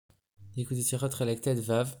Écoutez Sirot Relektet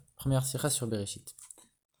Vav, première sira sur Bereshit.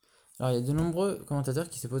 Alors il y a de nombreux commentateurs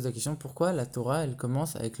qui se posent la question pourquoi la Torah elle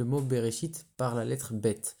commence avec le mot Bereshit par la lettre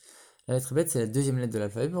Bet. La lettre Bet c'est la deuxième lettre de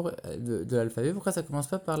l'alphabet. De l'alphabet. Pourquoi ça commence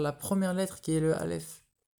pas par la première lettre qui est le Aleph?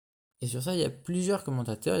 Et sur ça il y a plusieurs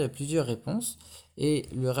commentateurs, il y a plusieurs réponses et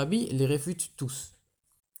le rabbi les réfute tous.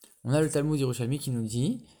 On a le Talmud Yerushalmi qui nous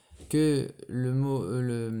dit que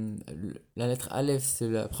la lettre Aleph, c'est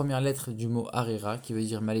la première lettre du mot Harira, qui veut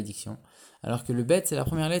dire malédiction, alors que le Bet, c'est la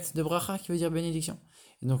première lettre de Bracha, qui veut dire bénédiction.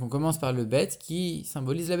 Et donc on commence par le Bet, qui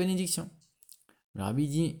symbolise la bénédiction. Le rabbi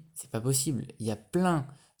dit, c'est pas possible, il y a plein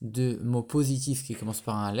de mots positifs qui commencent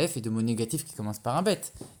par un Aleph et de mots négatifs qui commencent par un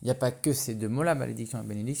Bet. Il n'y a pas que ces deux mots-là, malédiction et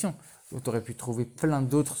bénédiction. Donc tu aurais pu trouver plein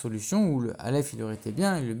d'autres solutions où le Aleph il aurait été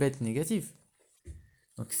bien et le Bet négatif.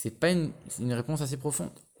 Donc c'est pas une réponse assez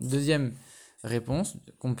profonde. Deuxième réponse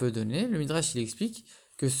qu'on peut donner, le Midrash il explique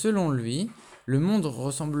que selon lui, le monde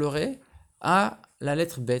ressemblerait à la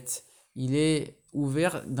lettre bête. Il est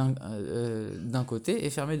ouvert d'un côté et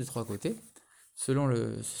fermé de trois côtés. Selon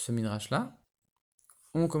ce Midrash-là,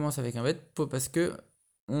 on commence avec un bête parce que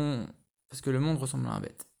le monde ressemble à un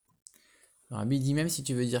bête. Le Rabbi dit même si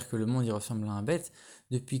tu veux dire que le monde il ressemble à un bête,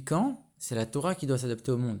 depuis quand c'est la Torah qui doit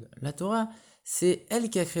s'adapter au monde? La Torah, c'est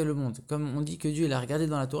elle qui a créé le monde. Comme on dit que Dieu il a regardé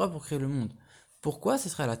dans la Torah pour créer le monde. Pourquoi ce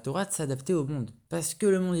serait à la Torah de s'adapter au monde? Parce que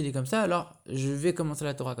le monde il est comme ça, alors je vais commencer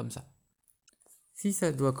la Torah comme ça. Si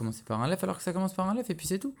ça doit commencer par un Aleph, alors que ça commence par un Aleph et puis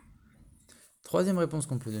c'est tout. Troisième réponse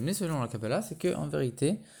qu'on peut donner selon la Kabbalah, c'est que en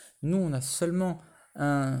vérité, nous on a seulement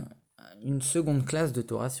une seconde classe de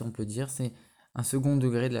Torah, si on peut dire, c'est un second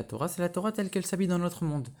degré de la Torah, c'est la Torah telle qu'elle s'habille dans notre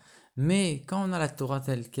monde. Mais quand on a la Torah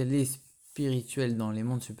telle qu'elle est spirituelle dans les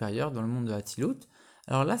mondes supérieurs, dans le monde de Hatzilut,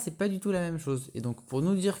 alors là c'est pas du tout la même chose. Et donc pour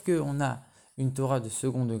nous dire qu'on a une Torah de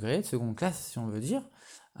second degré, de seconde classe si on veut dire,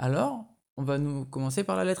 alors on va nous commencer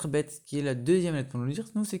par la lettre Bet, qui est la deuxième lettre pour nous dire,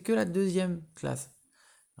 nous c'est que la deuxième classe.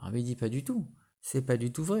 Alors il dit pas du tout, c'est pas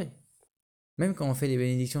du tout vrai. Même quand on fait les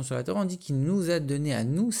bénédictions sur la Torah, on dit qu'il nous a donné à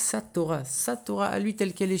nous sa Torah à lui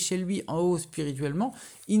telle qu'elle est chez lui en haut spirituellement,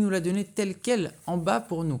 il nous l'a donnée telle qu'elle en bas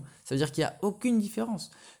pour nous. Ça veut dire qu'il n'y a aucune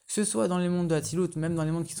différence. Que ce soit dans les mondes de Hatzilut, même dans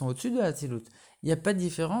les mondes qui sont au-dessus de Hatzilut, il n'y a pas de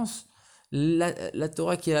différence. La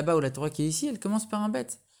Torah qui est là-bas ou la Torah qui est ici, elle commence par un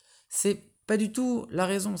bête. C'est pas du tout la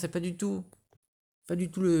raison, c'est pas du tout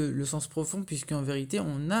le sens profond, puisqu'en vérité,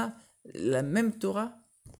 on a la même Torah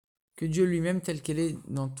que Dieu lui-même tel qu'elle est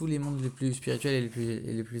dans tous les mondes les plus spirituels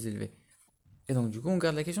et les plus élevés. Et donc du coup on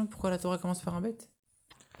garde la question pourquoi la Torah commence par un bête.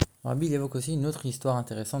 Rabbi il évoque aussi une autre histoire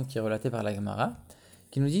intéressante qui est relatée par la Gemara,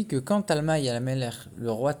 qui nous dit que quand Talmaï Alamelech,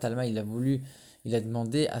 le roi Talmaï, il a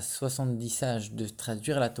demandé à 70 sages de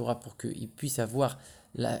traduire la Torah pour qu'ils puissent avoir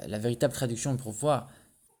la véritable traduction pour voir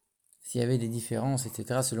s'il y avait des différences,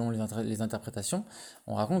 etc., selon les interprétations,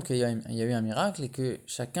 on raconte qu'il y a eu un miracle et que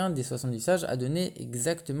chacun des 70 sages a donné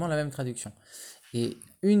exactement la même traduction. Et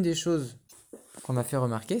une des choses qu'on m'a fait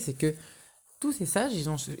remarquer, c'est que tous ces sages,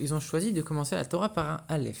 ils ont choisi de commencer la Torah par un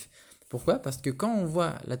Aleph. Pourquoi? Parce que quand on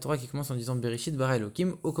voit la Torah qui commence en disant Bereshit bara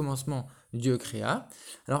Elohim, au commencement, Dieu créa,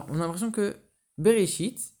 alors on a l'impression que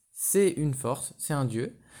Bereshit, c'est une force, c'est un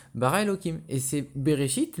Dieu, bara Elohim, et c'est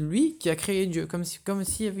Bereshit, lui, qui a créé Dieu, comme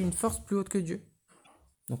s'il y avait une force plus haute que Dieu.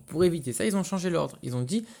 Donc pour éviter ça, ils ont changé l'ordre. Ils ont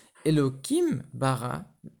dit Elohim bara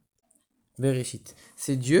Bereshit.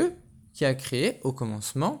 C'est Dieu qui a créé au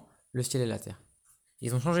commencement le ciel et la terre.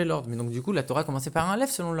 Ils ont changé l'ordre, mais donc du coup la Torah commençait par un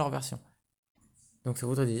Aleph selon leur version. Donc ça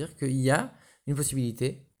voudrait dire qu'il y a une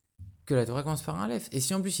possibilité que la Torah commence par un Aleph. Et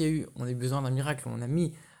si en plus on a eu besoin d'un miracle, on a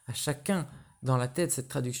mis à chacun dans la tête cette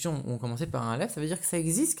traduction où on commençait par un Aleph, ça veut dire que ça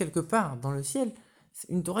existe quelque part dans le ciel. C'est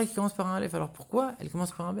une Torah qui commence par un Aleph. Alors pourquoi elle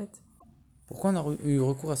commence par un bête? Pourquoi on a eu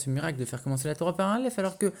recours à ce miracle de faire commencer la Torah par un Aleph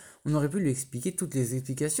alors qu'on aurait pu lui expliquer toutes les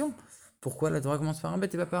explications? Pourquoi la Torah commence par un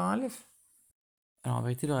bête et pas par un Aleph? Alors en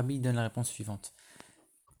vérité, le rabbi donne la réponse suivante.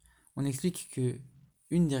 On explique que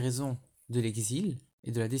une des raisons de l'exil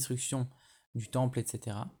et de la destruction du temple,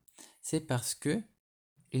 etc., c'est parce que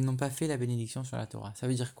ils n'ont pas fait la bénédiction sur la Torah. Ça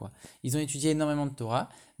veut dire quoi? Ils ont étudié énormément de Torah,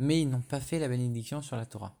 mais ils n'ont pas fait la bénédiction sur la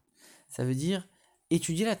Torah. Ça veut dire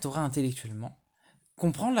étudier la Torah intellectuellement,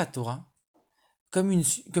 comprendre la Torah comme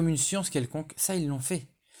une science quelconque, ça ils l'ont fait.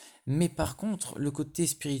 Mais par contre, le côté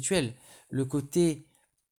spirituel, le côté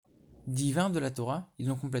divin de la Torah, ils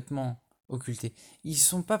l'ont complètement occulté. Ils ne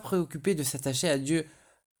sont pas préoccupés de s'attacher à Dieu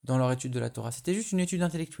dans leur étude de la Torah. C'était juste une étude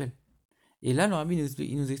intellectuelle. Et là, le rabbi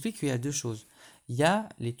il nous explique qu'il y a deux choses. Il y a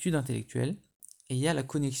l'étude intellectuelle et il y a la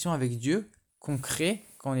connexion avec Dieu qu'on crée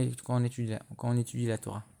quand on étudie la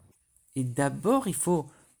Torah. Et d'abord, il faut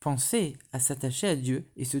penser à s'attacher à Dieu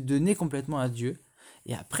et se donner complètement à Dieu.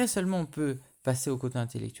 Et après seulement, on peut passer au côté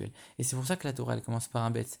intellectuel. Et c'est pour ça que la Torah, elle commence par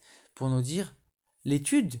un bête. Pour nous dire,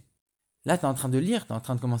 l'étude, là, tu es en train de lire, tu es en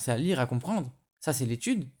train de commencer à lire, à comprendre. Ça, c'est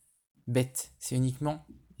l'étude. Bête, c'est uniquement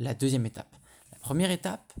la deuxième étape. La première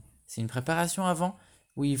étape, c'est une préparation avant,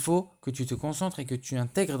 où il faut que tu te concentres et que tu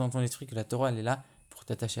intègres dans ton esprit que la Torah, elle est là pour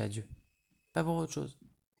t'attacher à Dieu. Pas pour autre chose.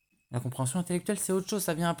 La compréhension intellectuelle, c'est autre chose,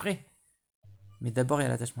 ça vient après. Mais d'abord, il y a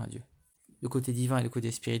l'attachement à Dieu. Le côté divin et le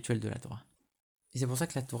côté spirituel de la Torah. Et c'est pour ça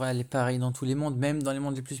que la Torah, elle est pareille dans tous les mondes, même dans les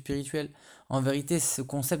mondes les plus spirituels. En vérité, ce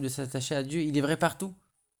concept de s'attacher à Dieu, il est vrai partout.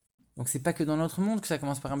 Donc c'est pas que dans notre monde que ça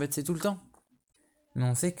commence par un bête, c'est tout le temps. Mais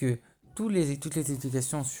on sait que toutes les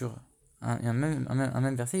explications sur un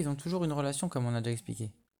même verset, ils ont toujours une relation, comme on a déjà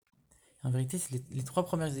expliqué. En vérité, les trois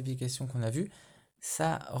premières explications qu'on a vues,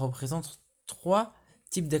 ça représente trois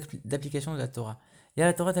types d'applications de la Torah. Il y a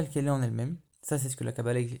la Torah telle qu'elle est en elle-même. Ça, c'est ce que la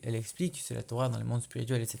Kabbalah elle explique. C'est la Torah dans les mondes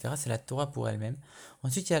spirituels, etc. C'est la Torah pour elle-même.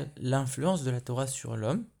 Ensuite, il y a l'influence de la Torah sur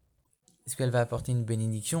l'homme. Est-ce qu'elle va apporter une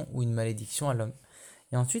bénédiction ou une malédiction à l'homme?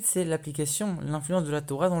 Et ensuite, c'est l'application, l'influence de la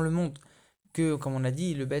Torah dans le monde. Que, comme on a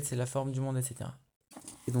dit, le bête, c'est la forme du monde, etc.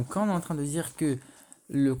 Et donc, quand on est en train de dire que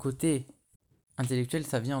le côté intellectuel,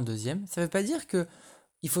 ça vient en deuxième, ça ne veut pas dire que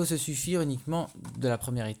il faut se suffire uniquement de la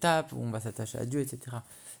première étape où on va s'attacher à Dieu, etc.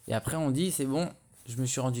 Et après, on dit, c'est bon, je me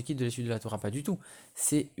suis rendu quitte de l'étude de la Torah. Pas du tout.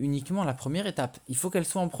 C'est uniquement la première étape. Il faut qu'elle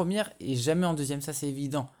soit en première et jamais en deuxième, ça c'est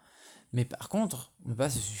évident. Mais par contre, on ne peut pas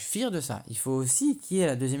se suffire de ça. Il faut aussi qu'il y ait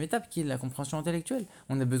la deuxième étape, qui est la compréhension intellectuelle.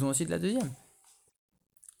 On a besoin aussi de la deuxième.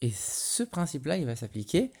 Et ce principe-là, il va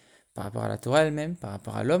s'appliquer par rapport à la Torah elle-même, par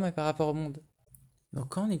rapport à l'homme et par rapport au monde. Donc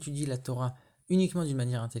quand on étudie la Torah uniquement d'une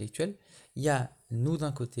manière intellectuelle, il y a nous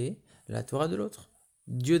d'un côté, la Torah de l'autre.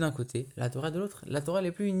 Dieu d'un côté, la Torah de l'autre. La Torah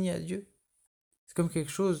n'est plus unie à Dieu. C'est comme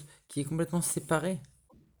quelque chose qui est complètement séparé.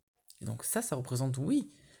 Et donc ça représente,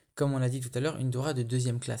 oui, comme on l'a dit tout à l'heure, une Torah de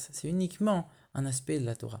deuxième classe. C'est uniquement un aspect de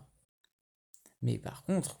la Torah. Mais par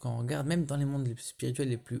contre, quand on regarde même dans les mondes spirituels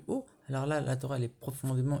les plus hauts, alors là, la Torah elle est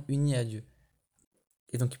profondément unie à Dieu.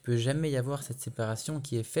 Et donc il ne peut jamais y avoir cette séparation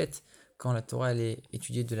qui est faite quand la Torah elle est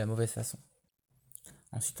étudiée de la mauvaise façon.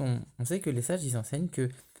 Ensuite, on sait que les sages ils enseignent que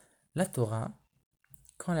la Torah,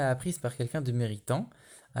 quand elle est apprise par quelqu'un de méritant,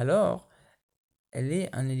 alors elle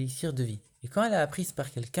est un élixir de vie. Et quand elle est apprise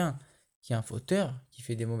par quelqu'un qui est un fauteur, qui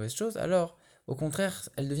fait des mauvaises choses, alors au contraire,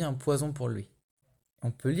 elle devient un poison pour lui.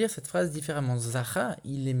 On peut lire cette phrase différemment. Zacha,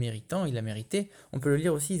 il est méritant, il a mérité. On peut le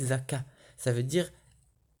lire aussi Zaka. Ça veut dire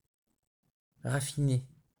raffiné,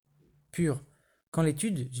 pur. Quand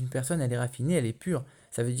l'étude d'une personne elle est raffinée, elle est pure,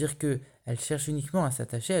 ça veut dire que elle cherche uniquement à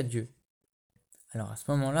s'attacher à Dieu. Alors à ce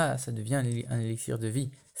moment-là, ça devient un élixir de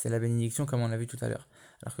vie. C'est la bénédiction comme on l'a vu tout à l'heure.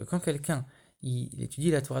 Alors que quand quelqu'un il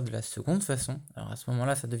étudie la Torah de la seconde façon, alors à ce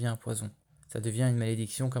moment-là, ça devient un poison. Ça devient une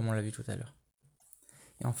malédiction comme on l'a vu tout à l'heure.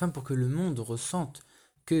 Et enfin, pour que le monde ressente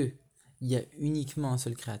qu'il y a uniquement un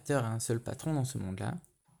seul créateur et un seul patron dans ce monde-là,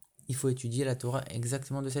 il faut étudier la Torah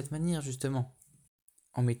exactement de cette manière, justement.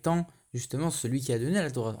 En mettant, justement, celui qui a donné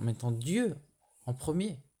la Torah, en mettant Dieu en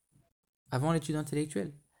premier, avant l'étude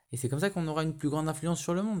intellectuelle. Et c'est comme ça qu'on aura une plus grande influence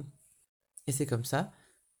sur le monde. Et c'est comme ça,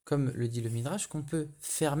 comme le dit le Midrash, qu'on peut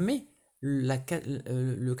fermer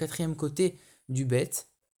le quatrième côté du bête,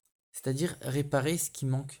 c'est-à-dire réparer ce qui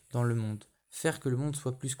manque dans le monde, faire que le monde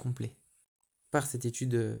soit plus complet, par cette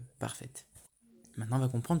étude parfaite. Maintenant, on va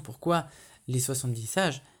comprendre pourquoi les 70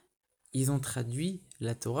 sages, ils ont traduit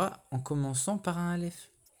la Torah en commençant par un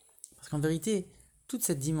Aleph. Parce qu'en vérité, toute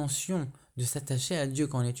cette dimension de s'attacher à Dieu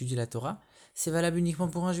quand on étudie la Torah, c'est valable uniquement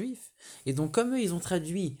pour un juif. Et donc, comme eux, ils ont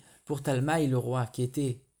traduit pour Talmaï, le roi, qui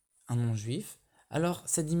était un non-juif, alors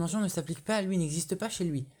cette dimension ne s'applique pas à lui, n'existe pas chez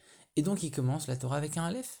lui. Et donc, il commence la Torah avec un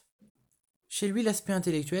Aleph. Chez lui, l'aspect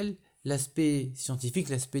intellectuel, l'aspect scientifique,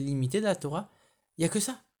 l'aspect limité de la Torah, il n'y a que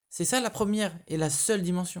ça. C'est ça la première et la seule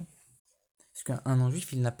dimension. Parce qu'un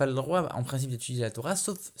non-juif, il n'a pas le droit, en principe, d'étudier la Torah,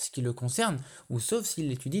 sauf ce qui le concerne, ou sauf s'il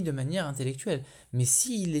l'étudie de manière intellectuelle. Mais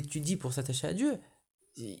s'il l'étudie pour s'attacher à Dieu,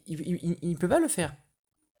 il ne peut pas le faire.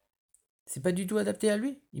 C'est pas du tout adapté à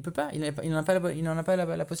lui. Il peut pas. Il n'en a pas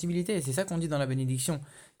la possibilité. Et c'est ça qu'on dit dans la bénédiction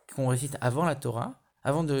qu'on récite avant la Torah,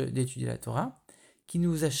 avant d'étudier la Torah, qui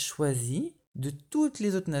nous a choisi de toutes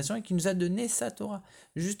les autres nations et qui nous a donné sa Torah.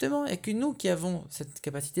 Justement, il n'y a que nous qui avons cette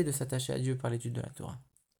capacité de s'attacher à Dieu par l'étude de la Torah.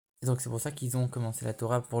 Et donc c'est pour ça qu'ils ont commencé la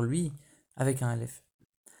Torah pour lui avec un Aleph.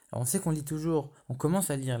 Alors on sait qu'on lit toujours, on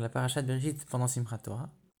commence à lire la Parashat Bereshit pendant Simchat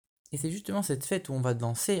Torah. Et c'est justement cette fête où on va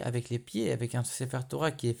danser avec les pieds, avec un Sefer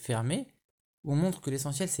Torah qui est fermé, où on montre que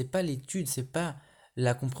l'essentiel c'est pas l'étude, c'est pas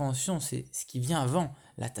la compréhension, c'est ce qui vient avant,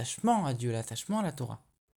 l'attachement à Dieu, l'attachement à la Torah.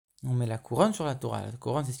 On met la couronne sur la Torah. La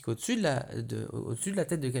couronne, c'est ce qui est au-dessus de la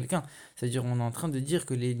tête de quelqu'un. C'est-à-dire, on est en train de dire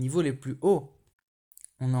que les niveaux les plus hauts,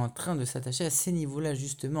 on est en train de s'attacher à ces niveaux-là,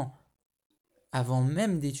 justement, avant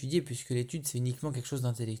même d'étudier, puisque l'étude, c'est uniquement quelque chose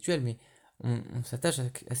d'intellectuel, mais on s'attache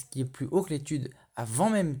à ce qui est plus haut que l'étude avant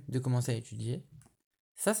même de commencer à étudier.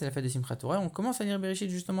 Ça, c'est la fête de Simchat Torah. On commence à lire Bereshit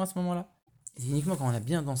justement à ce moment-là. C'est uniquement quand on a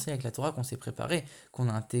bien dansé avec la Torah, qu'on s'est préparé, qu'on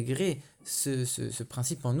a intégré ce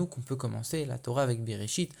principe en nous, qu'on peut commencer la Torah avec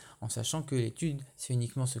Bereshit, en sachant que l'étude, c'est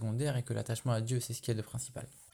uniquement secondaire et que l'attachement à Dieu, c'est ce qu'il y a de principal.